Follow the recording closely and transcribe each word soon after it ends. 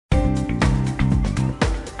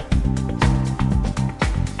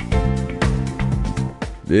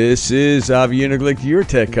This is Avi Uniglick, your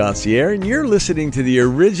tech concierge, and you're listening to the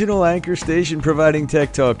original anchor station providing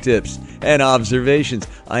tech talk tips and observations.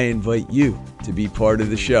 I invite you to be part of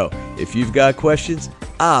the show. If you've got questions,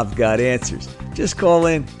 I've got answers. Just call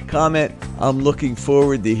in, comment. I'm looking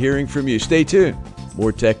forward to hearing from you. Stay tuned.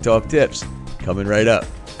 More tech talk tips coming right up.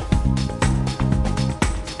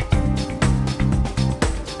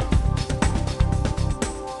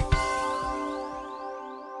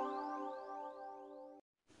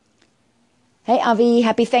 Hey Avi,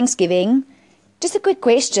 happy Thanksgiving. Just a quick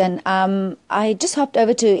question. I just hopped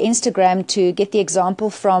over to Instagram to get the example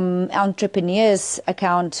from Entrepreneur's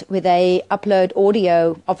account where they upload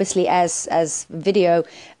audio, obviously as video,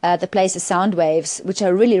 that plays the sound waves, which I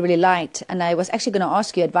really, really liked. And I was actually going to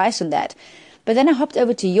ask you advice on that. But then I hopped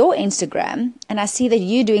over to your Instagram and I see that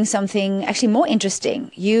you're doing something actually more interesting.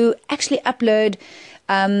 You actually upload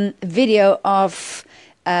video of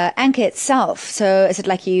Anchor itself. So is it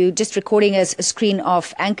like you just recording as a screen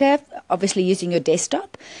of Anchor, obviously using your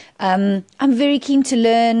desktop? I'm very keen to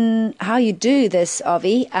learn how you do this,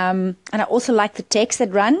 Avi. And I also like the text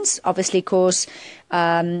that runs, obviously, because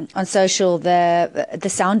on social the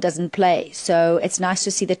sound doesn't play. So it's nice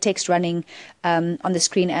to see the text running on the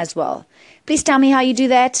screen as well. Please tell me how you do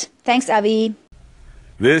that. Thanks, Avi.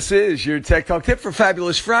 This is your Tech Talk tip for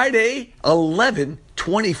Fabulous Friday,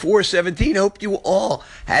 11/24/17. Hope you all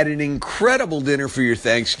had an incredible dinner for your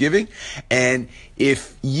Thanksgiving. And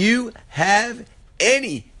if you have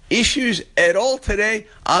any issues at all today,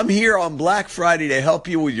 I'm here on Black Friday to help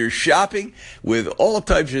you with your shopping, with all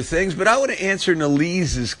types of things. But I want to answer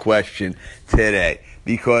Nalise's question today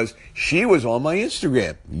because she was on my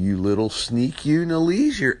Instagram. You little sneak you,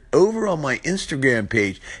 Nalise. You're over on my Instagram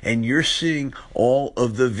page and you're seeing all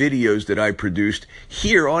of the videos that I produced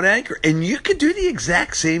here on Anchor. And you can do the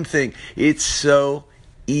exact same thing. It's so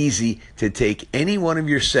easy to take any one of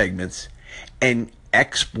your segments and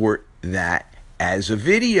export that as a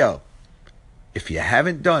video. If you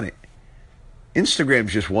haven't done it,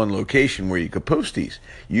 Instagram's just one location where you could post these.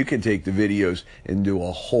 You can take the videos and do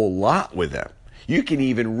a whole lot with them. You can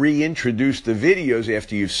even reintroduce the videos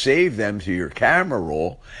after you've saved them to your camera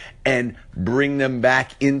roll and bring them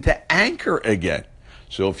back into Anchor again.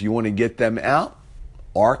 So if you want to get them out,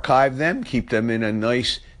 archive them, keep them in a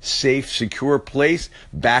nice, safe, secure place,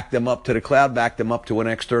 back them up to the cloud, back them up to an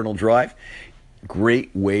external drive. Great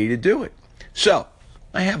way to do it. So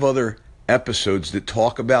I have other episodes that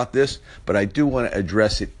talk about this, but I do want to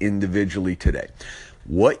address it individually today.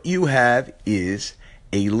 What you have is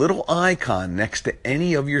a little icon next to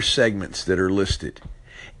any of your segments that are listed.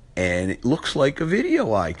 And it looks like a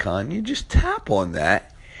video icon. You just tap on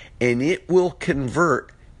that and it will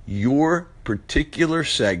convert your particular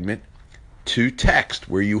segment to text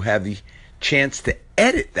where you have the chance to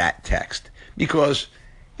edit that text. Because,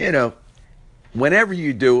 whenever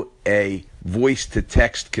you do a voice to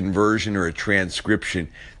text conversion or a transcription,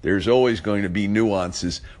 there's always going to be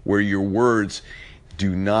nuances where your words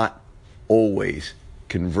do not always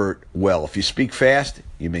convert well. If you speak fast,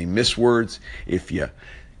 you may miss words. If you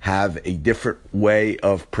have a different way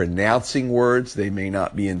of pronouncing words, they may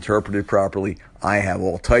not be interpreted properly. I have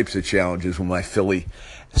all types of challenges with my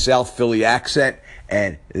South Philly accent,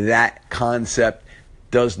 and that concept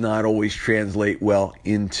does not always translate well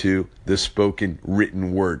into the spoken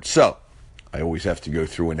written word. So I always have to go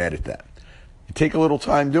through and edit that. You take a little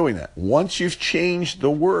time doing that. Once you've changed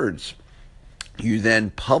the words, you then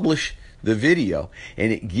publish the video,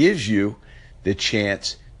 and it gives you the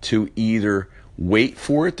chance to either wait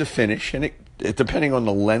for it to finish, and it depending on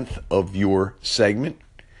the length of your segment,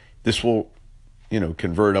 this will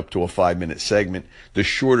convert up to a 5-minute segment. The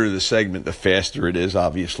shorter the segment, the faster it is,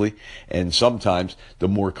 obviously, and sometimes the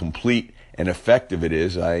more complete and effective it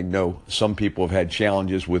is. I know some people have had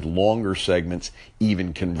challenges with longer segments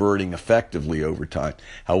even converting effectively over time.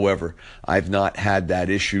 However, I've not had that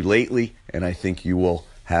issue lately, and I think you will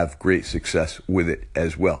have great success with it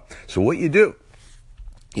as well. So what you do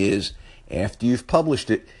is, after you've published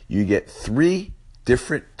it, you get 3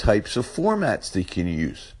 different types of formats that you can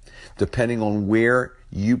use, depending on where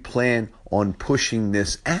you plan on pushing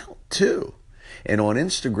this out to. And on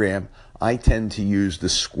Instagram, I tend to use the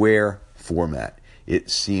square format. It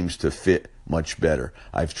seems to fit much better.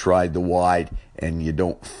 I've tried the wide, and you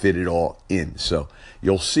don't fit it all in. So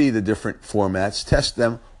you'll see the different formats. Test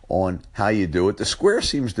them on how you do it. The square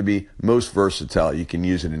seems to be most versatile. You can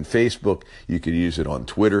use it in Facebook. You can use it on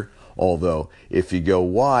Twitter. Although if you go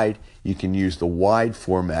wide, you can use the wide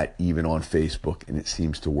format even on Facebook, and it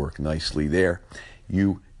seems to work nicely there.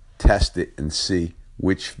 You test it and see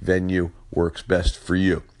which venue works best for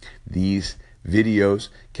you. These videos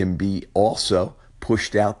can be also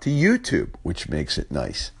pushed out to YouTube, which makes it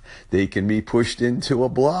nice. They can be pushed into a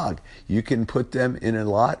blog. You can put them in a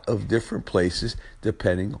lot of different places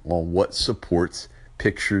depending on what supports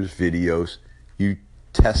pictures, videos. You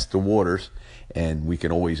test the waters, and we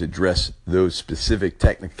can always address those specific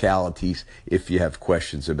technicalities if you have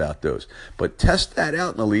questions about those. But test that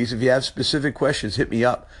out, Annalise. If you have specific questions, hit me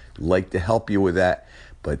up. I'd like to help you with that.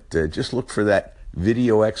 But just look for that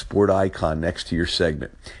video export icon next to your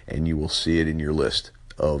segment, and you will see it in your list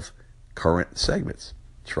of current segments.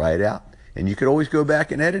 Try it out. And you can always go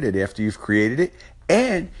back and edit it after you've created it,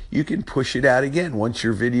 and you can push it out again. Once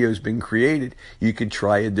your video's been created, you can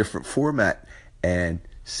try a different format and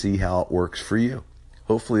see how it works for you.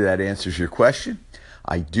 Hopefully that answers your question.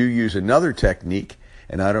 I do use another technique,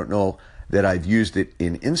 and I don't know that I've used it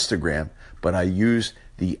in Instagram, but I use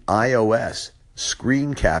the iOS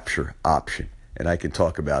screen capture option, and I can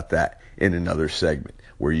talk about that in another segment,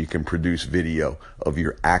 where you can produce video of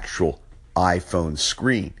your actual iPhone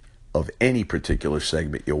screen of any particular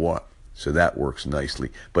segment you want. So that works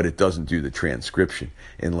nicely, but it doesn't do the transcription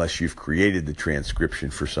unless you've created the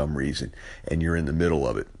transcription for some reason and you're in the middle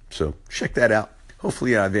of it. So check that out.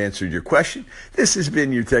 Hopefully I've answered your question. This has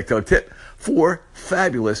been your Tech Talk tip for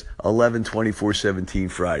fabulous 11/24/17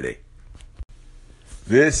 Friday.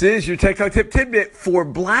 This is your Tech Talk tip tidbit for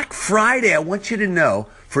Black Friday. I want you to know,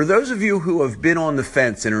 for those of you who have been on the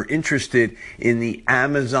fence and are interested in the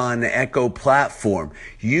Amazon Echo platform,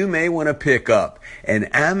 you may want to pick up an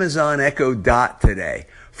Amazon Echo Dot today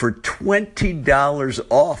for $20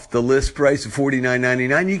 off the list price of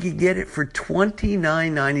 $49.99. You can get it for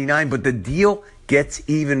 $29.99, but the deal gets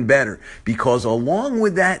even better because along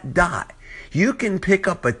with that Dot, you can pick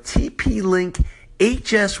up a TP-Link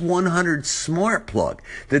HS100 smart plug,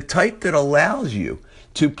 the type that allows you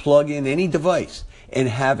to plug in any device and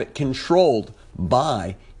have it controlled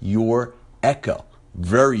by your Echo.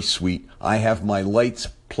 Very sweet. I have my lights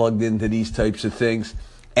plugged into these types of things,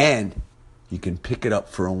 and you can pick it up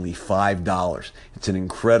for only $5. It's an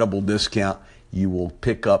incredible discount. You will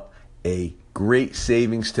pick up a great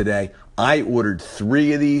savings today. I ordered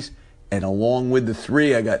 3 of these, and along with the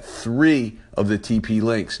 3, I got 3 of the TP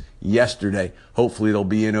Links yesterday. Hopefully they'll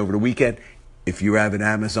be in over the weekend. If you have an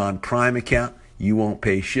Amazon Prime account, you won't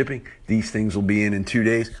pay shipping. These things will be in 2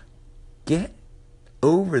 days. Get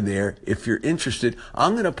over there if you're interested.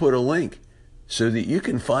 I'm going to put a link so that you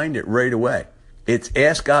can find it right away. It's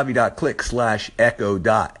askavi.click/echo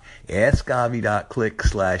dot.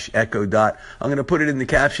 askavi.click/echo dot. I'm going to put it in the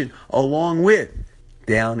caption along with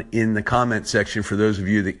down in the comment section for those of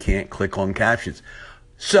you that can't click on captions.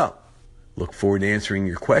 So, look forward to answering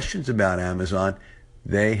your questions about Amazon.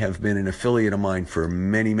 They have been an affiliate of mine for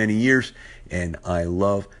many, many years, and I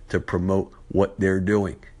love to promote what they're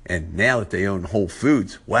doing. And now that they own Whole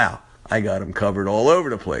Foods, wow, I got them covered all over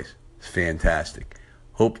the place. It's fantastic.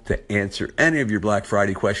 Hope to answer any of your Black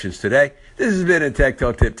Friday questions today. This has been a Tech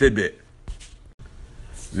Talk Tip Tidbit.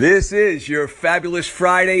 This is your fabulous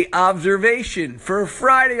Friday observation for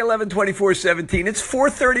Friday 11/24/17. It's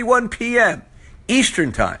 4:31 p.m.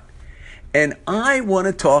 Eastern Time. And I want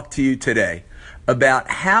to talk to you today about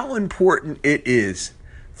how important it is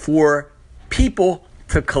for people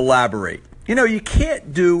to collaborate. You know, you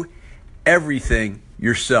can't do everything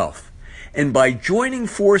yourself. And by joining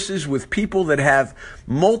forces with people that have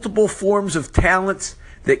multiple forms of talents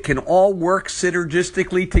that can all work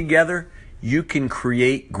synergistically together, you can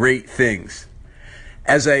create great things.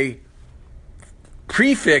 As a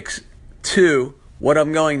prefix to what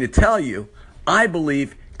I'm going to tell you, I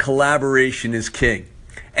believe collaboration is king.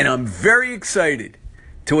 And I'm very excited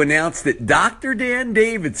to announce that Dr. Dan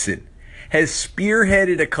Davidson has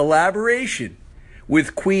spearheaded a collaboration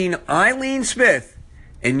with Queen Eileen Smith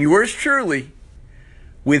and yours truly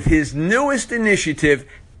with his newest initiative,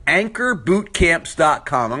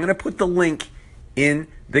 anchorbootcamps.com. I'm going to put the link in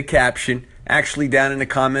the caption, actually down in the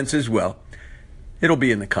comments as well. It'll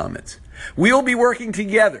be in the comments. We'll be working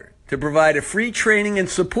together to provide a free training and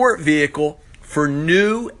support vehicle for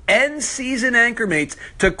new and seasoned anchor mates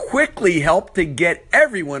to quickly help to get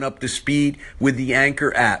everyone up to speed with the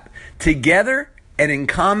Anchor app. Together and in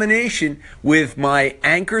combination with my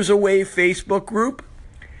Anchors Away Facebook group,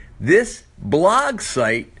 this blog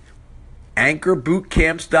site,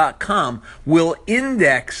 anchorbootcamps.com, will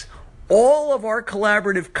index all of our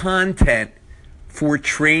collaborative content for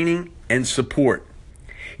training and support.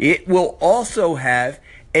 It will also have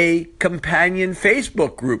a companion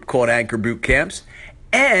Facebook group called Anchor Boot Camps,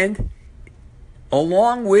 and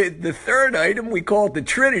along with the third item, we call it the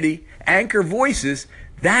Trinity, Anchor Voices.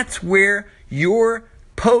 That's where your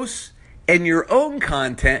posts and your own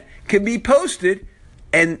content can be posted,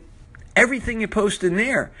 and everything you post in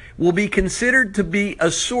there will be considered to be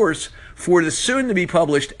a source for the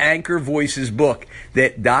soon-to-be-published Anchor Voices book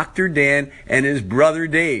that Dr. Dan and his brother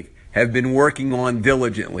Dave have been working on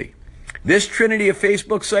diligently. This trinity of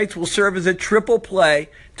Facebook sites will serve as a triple play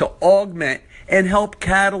to augment and help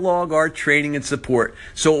catalog our training and support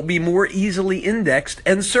so it will be more easily indexed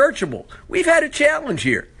and searchable. We've had a challenge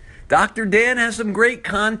here. Dr. Dan has some great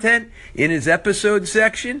content in his episode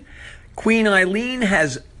section. Queen Eileen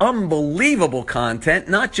has unbelievable content,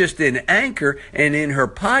 not just in Anchor and in her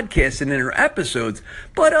podcasts and in her episodes,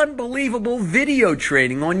 but unbelievable video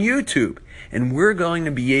training on YouTube. And we're going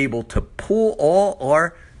to be able to pull all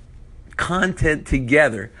our content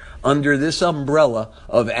together under this umbrella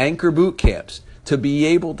of Anchor boot camps to be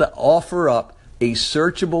able to offer up a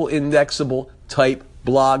searchable, indexable type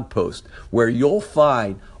blog post where you'll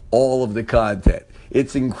find all of the content.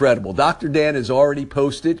 It's incredible. Dr. Dan has already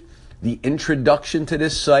posted the introduction to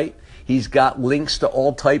this site. He's got links to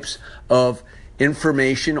all types of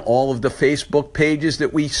information, all of the Facebook pages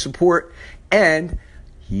that we support, and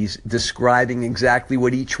he's describing exactly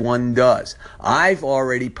what each one does. I've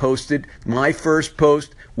already posted my first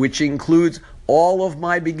post, which includes all of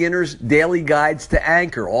my beginners' daily guides to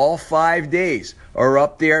Anchor. All 5 days are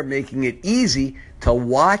up there, making it easy to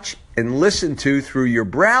watch and listen to through your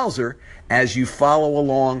browser as you follow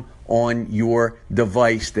along on your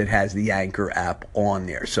device that has the Anchor app on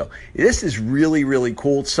there. So this is really, really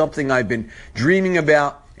cool. It's something I've been dreaming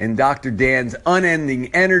about, and Dr. Dan's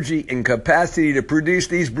unending energy and capacity to produce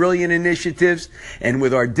these brilliant initiatives. And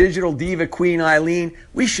with our digital diva, Queen Eileen,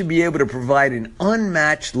 we should be able to provide an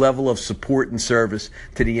unmatched level of support and service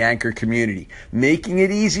to the Anchor community, making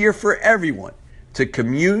it easier for everyone to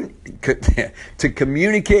communicate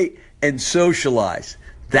and socialize.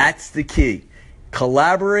 That's the key.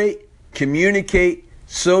 Collaborate, communicate,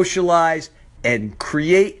 socialize, and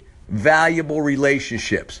create valuable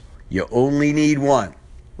relationships. You only need one.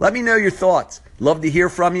 Let me know your thoughts. Love to hear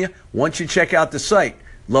from you. Once you check out the site,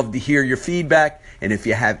 love to hear your feedback. And if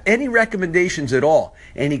you have any recommendations at all,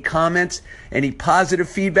 any comments, any positive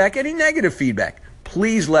feedback, any negative feedback,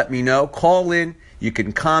 please let me know. Call in. You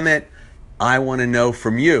can comment. I want to know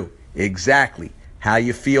from you exactly how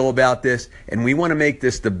you feel about this, and we want to make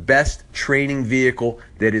this the best training vehicle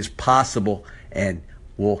that is possible, and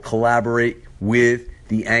we'll collaborate with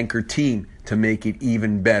the Anchor team to make it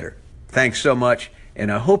even better. Thanks so much,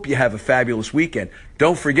 and I hope you have a fabulous weekend.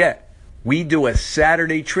 Don't forget, we do a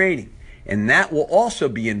Saturday training, and that will also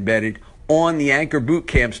be embedded on the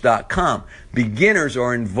anchorbootcamps.com. Beginners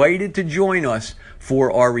are invited to join us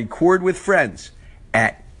for our Record with Friends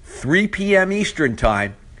at 3 p.m. Eastern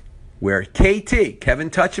Time, where KT, Kevin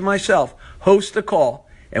Touch, and myself host the call,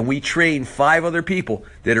 and we train 5 other people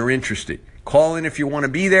that are interested. Call in if you want to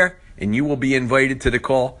be there, and you will be invited to the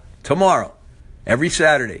call tomorrow, every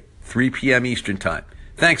Saturday, 3 p.m. Eastern Time.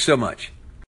 Thanks so much.